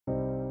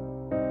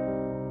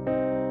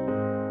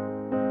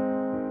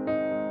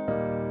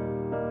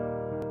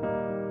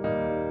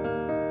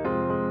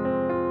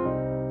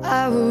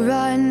I will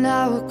run,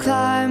 I will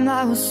climb,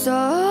 I will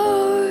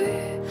soar.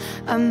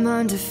 I'm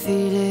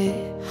undefeated,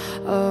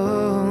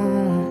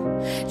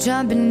 oh.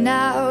 Jumping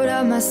out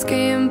of my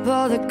skin,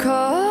 pull the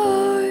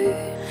cord.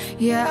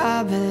 Yeah,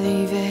 I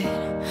believe it.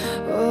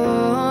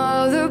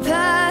 Oh, the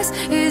past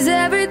is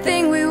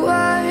everything we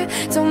were.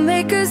 Don't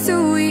make us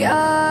who we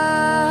are.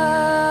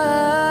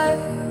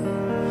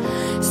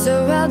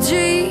 So I'll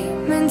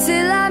dream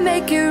until I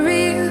make it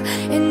real,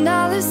 and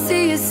all I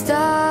see is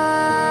stars.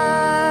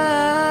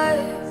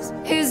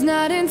 It's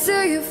not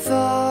until you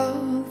fall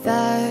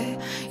that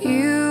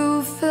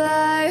you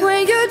fly.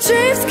 When your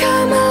dreams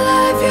come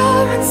alive,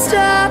 you're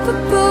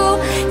unstoppable.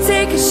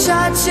 Take a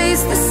shot,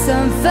 chase the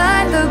sun,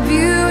 find the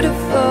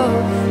beautiful.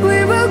 We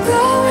will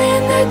glow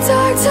in the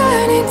dark,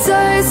 turning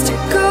dust to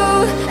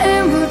gold,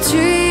 and we'll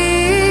dream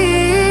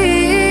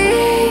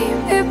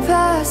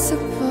impossible.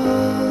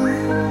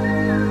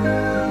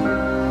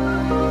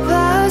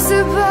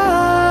 Possible.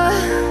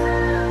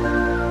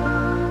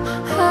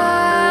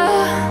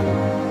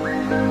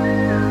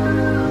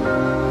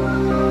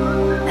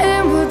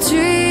 And we'll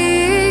dream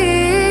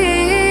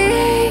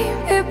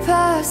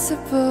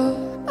impossible.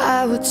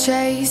 I will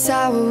chase, I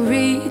will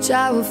reach,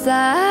 I will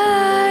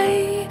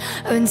fly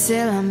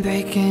until I'm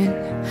breaking,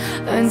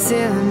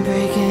 until I'm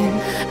breaking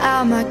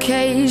out my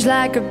cage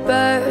like a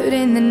bird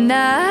in the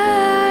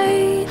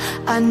night.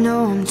 I know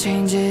I'm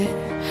changing,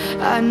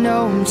 I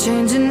know I'm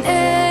changing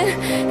it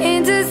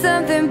into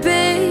something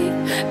big,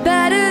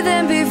 better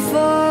than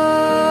before.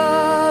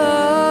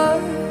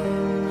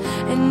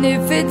 And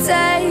if it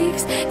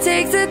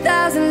takes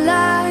 1,000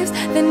 lives,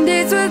 then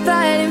it's worth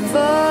fighting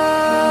for.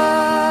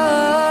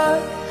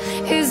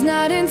 It's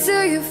not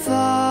until you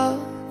fall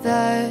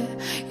that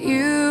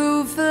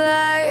you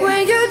fly.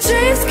 When your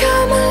dreams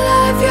come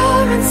alive,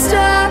 you're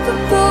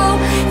unstoppable.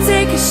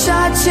 Take a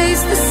shot,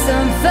 chase the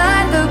sun,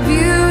 find the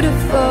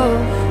beautiful.